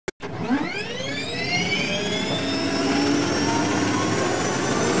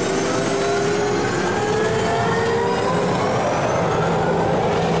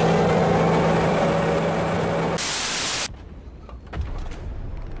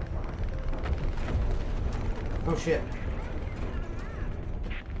Oh shit.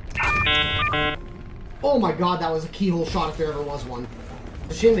 Oh my god, that was a keyhole shot if there ever was one.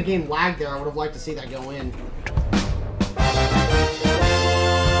 It's a shame the game lagged there. I would have liked to see that go in.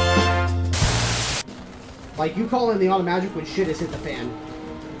 Like, you call in the auto magic when shit has hit the fan.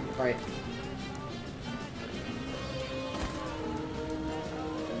 Right.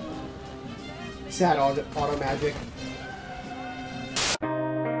 Sad auto magic.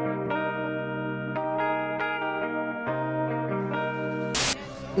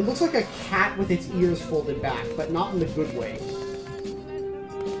 It looks like a cat with its ears folded back, but not in the good way.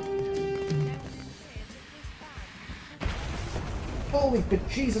 Holy but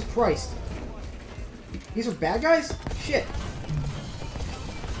Jesus Christ. These are bad guys? Shit.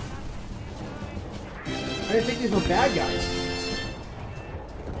 I didn't think these were bad guys.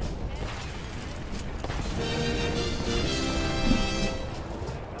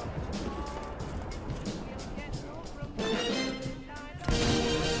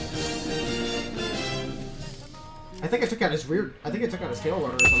 I think I took out his rear. I think I took out his tail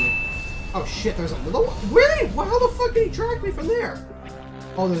rotor or something. Oh shit, there's another one. Where? How the fuck did he track me from there?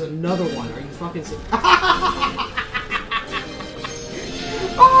 Oh, there's another one. Are you fucking serious?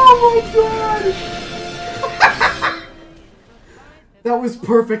 Oh my god! That was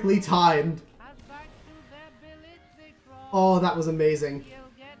perfectly timed. Oh, that was amazing.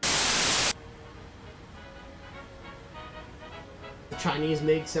 The Chinese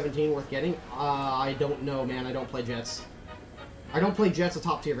MiG-17 worth getting? I don't know, man. I don't play jets. I don't play jets a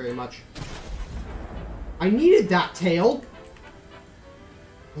top tier very much. I needed that tail.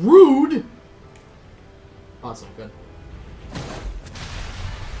 Rude! Oh, that's not good.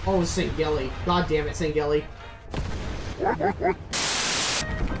 Oh, Sengeli. God damn it, Sengeli.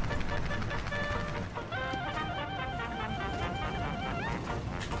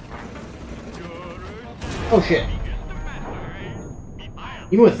 Oh shit.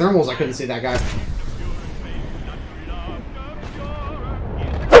 Even with thermals, I couldn't see that guy.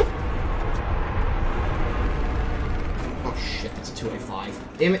 Oh shit, that's a 2A5.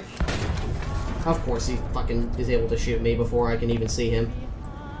 Damn it. Of course he fucking is able to shoot me before I can even see him.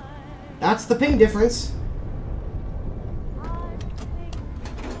 That's the ping difference.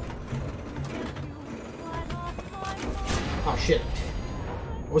 Oh shit.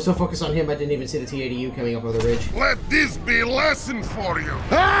 I was so focused on him I didn't even see the T-80U coming up over the ridge. Let this be a lesson for you!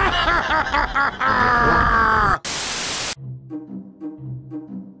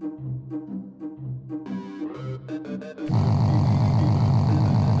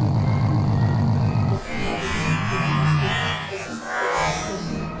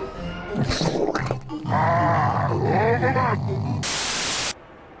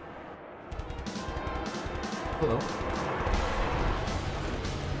 Hello.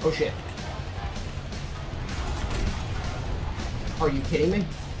 Oh shit. Are you kidding me?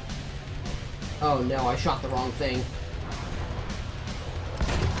 Oh no, I shot the wrong thing.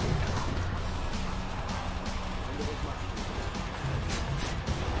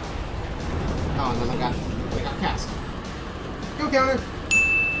 Oh, and then I got cast. Go counter!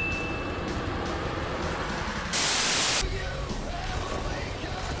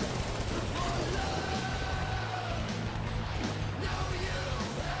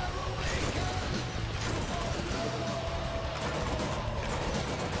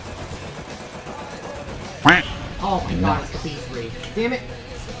 Oh my god, it's the B3. Damn it!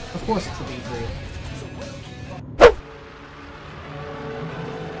 Of course it's the B3.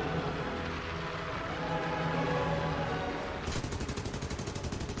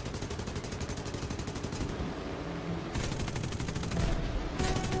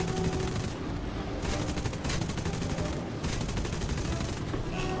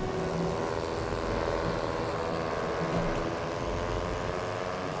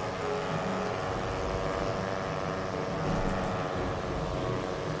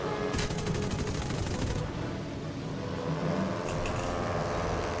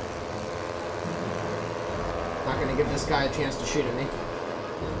 Not gonna give this guy a chance to shoot at me.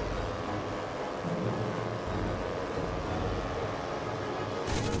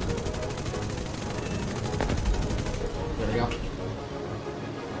 There we go.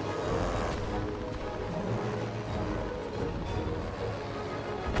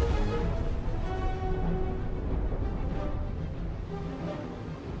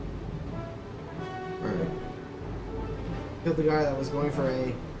 Alright. Killed the guy that was going for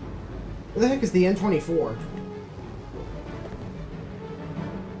a... Where the heck is the N24?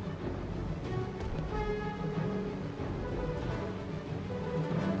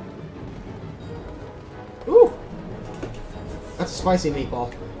 Ooh! That's a spicy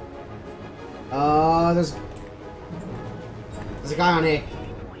meatball. There's There's a guy on A.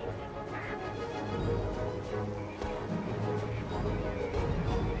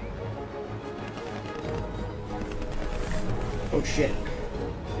 Oh shit.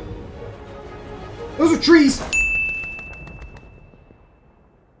 Those are trees!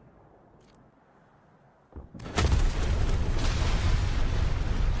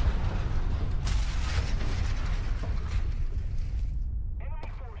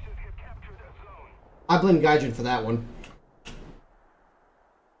 I blame Gaijin for that one.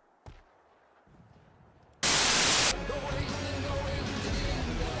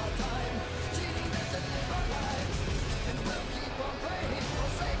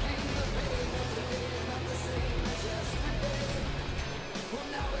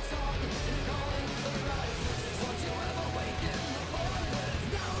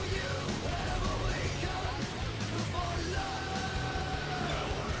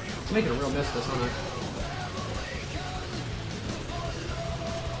 I'm making a real mess of this, aren't I?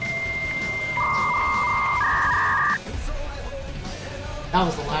 That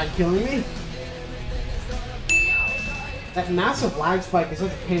was the lag killing me. That massive lag spike is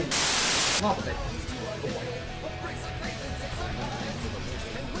such a pain. Stop it.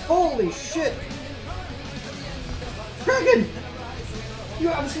 Holy shit! Dragon! You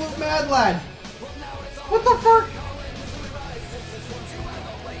absolute mad lad! What the fuck?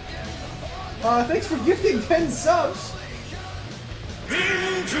 Thanks for gifting 10 subs!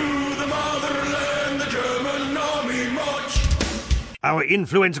 Into the motherland, the German army march! Our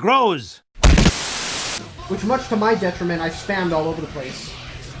influence grows! Which, much to my detriment, I spammed all over the place.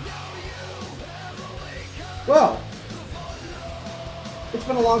 Well, it's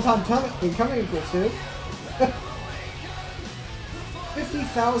been a long time coming, too.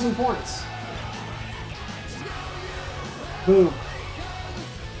 50,000 points. Boom.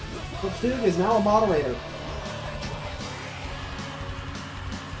 Dude is now a moderator.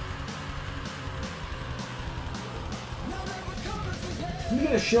 Can you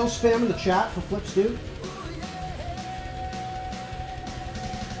get a shill spam in the chat for Flips Dude?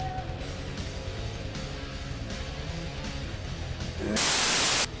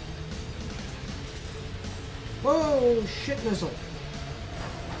 Whoa, shit missile.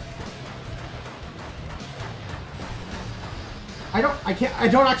 I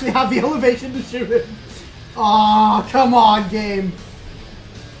don't actually have the elevation to shoot it. Aw, come on, game.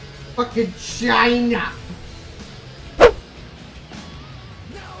 Fucking China.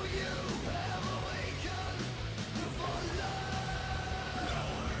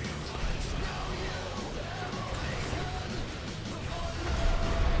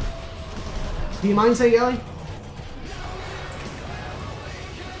 Do you mind saying Ellie?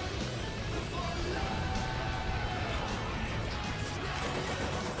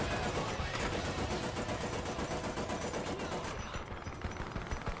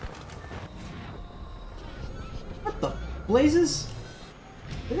 What the blazes?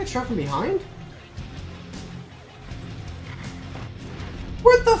 Did I get shot from behind?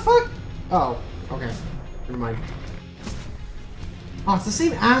 What the fuck? Oh, okay. Never mind. Oh, it's the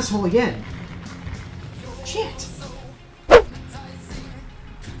same asshole again. Shit!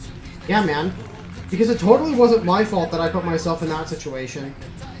 Yeah, man. Because it totally wasn't my fault that I put myself in that situation.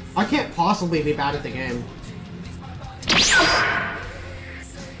 I can't possibly be bad at the game.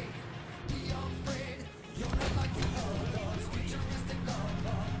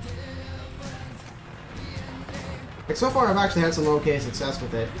 Like, so far I've actually had some okay success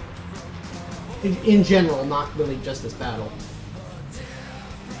with it. In general, not really just this battle.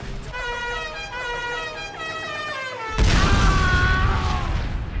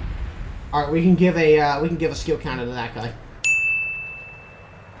 All right, we can give a skill counter to that guy.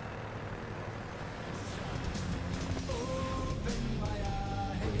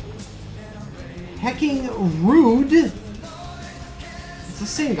 Hecking rude. It's the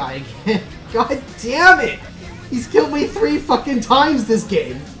same guy again. God damn it! He's killed me 3 fucking times this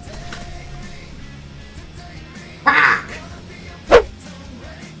game. Fuck!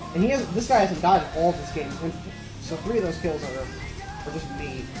 And this guy hasn't died in all of this game. And so 3 of those kills are just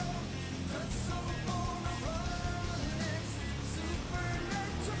me.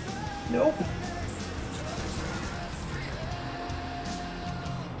 Nope.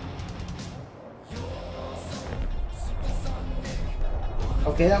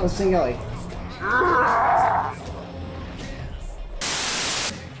 Okay, that was Singelli.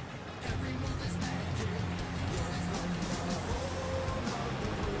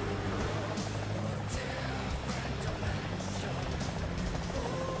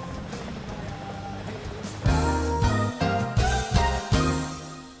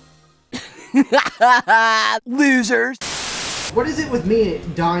 Losers! What is it with me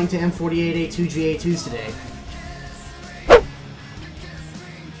dying to M48A2 GA2s today?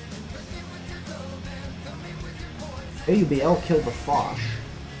 AUBL killed the Foch.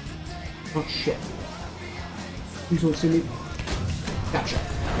 Oh shit. Please don't see me. Gotcha.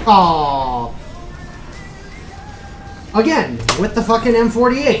 Aww. Again, with the fucking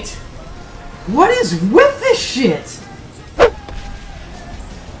M48. What is with this shit?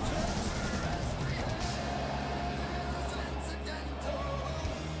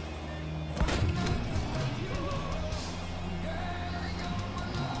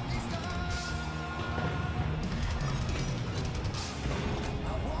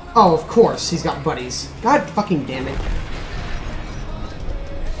 Oh, of course, he's got buddies. God fucking damn it.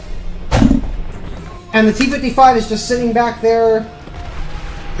 And the T-55 is just sitting back there,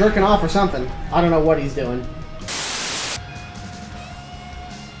 jerking off or something. I don't know what he's doing.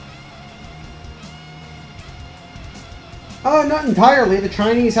 Not entirely. The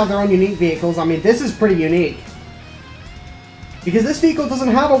Chinese have their own unique vehicles. I mean, this is pretty unique. Because this vehicle doesn't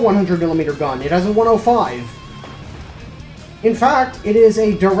have a 100mm gun. It has a 105. In fact, it is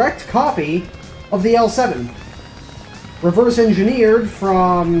a direct copy of the L7. Reverse engineered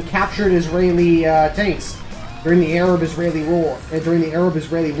from captured Israeli tanks during the Arab-Israeli War,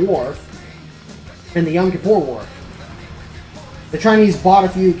 and the Yom Kippur War. The Chinese bought a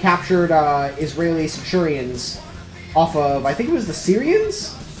few captured Israeli Centurions off of, I think it was the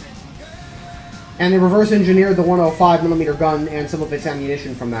Syrians? And they reverse engineered the 105mm gun and some of its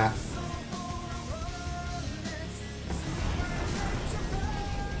ammunition from that.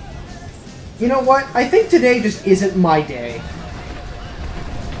 You know what? I think today just isn't my day.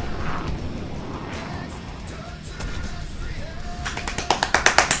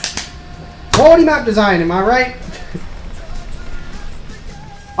 Quality map design, am I right?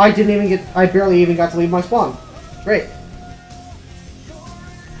 I barely even got to leave my spawn. Great.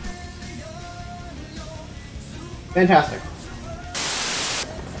 Fantastic.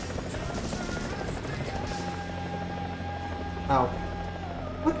 Ow.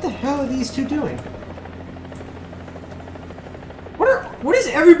 What the hell are these two doing? What is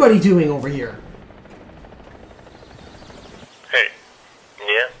everybody doing over here? Hey.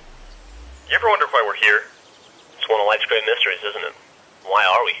 Yeah? You ever wonder why we're here? It's one of life's great mysteries, isn't it? Why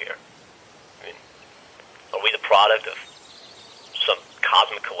are we here? I mean, are we the product of some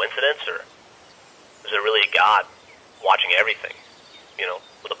cosmic coincidence, or is there really a God watching everything? You know,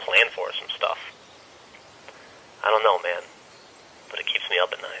 with a plan for us and stuff? I don't know, man. But it keeps me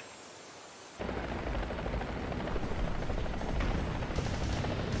up at night.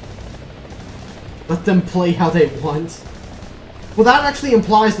 Let them play how they want. Well, that actually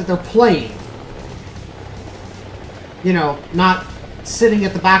implies that they're playing. You know, not sitting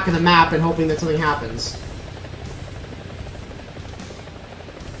at the back of the map and hoping that something happens.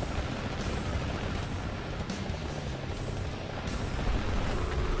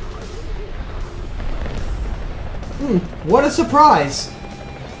 What a surprise!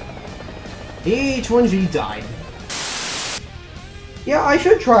 The H1G died. Yeah, I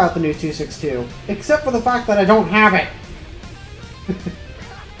should try out the new 262, except for the fact that I don't have it.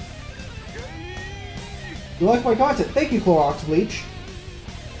 You like my content? Thank you, Clorox Bleach.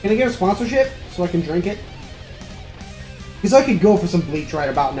 Can I get a sponsorship so I can drink it? Because I could go for some bleach right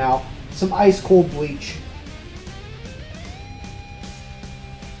about now. Some ice-cold bleach.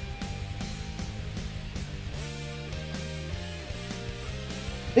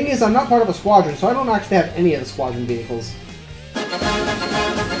 Thing is, I'm not part of a squadron, so I don't actually have any of the squadron vehicles.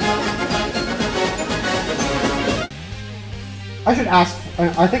 I should ask.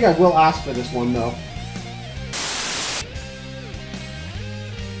 I think I will ask for this one, though.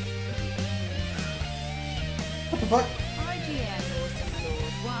 What the fuck? IGN Awesome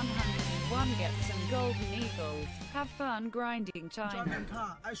Lord 101 gets some golden eagles. Have fun grinding China. In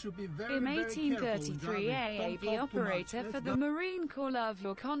 1833 AAV operator for the Marine Corps. Love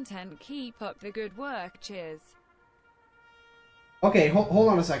your content. Keep up the good work. Cheers. Okay, hold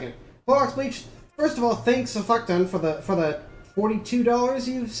on a second. Clorox Bleach, first of all, thanks a fuck ton for the $42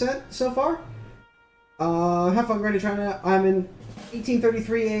 you've sent so far. Have fun grinding China. I'm an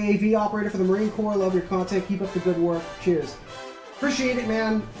 1833 AAV operator for the Marine Corps. Love your content. Keep up the good work. Cheers. Appreciate it,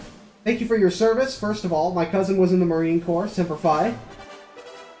 man. Thank you for your service, first of all. My cousin was in the Marine Corps. Semper Fi.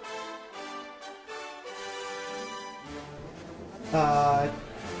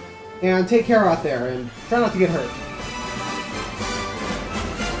 And take care out there, and try not to get hurt.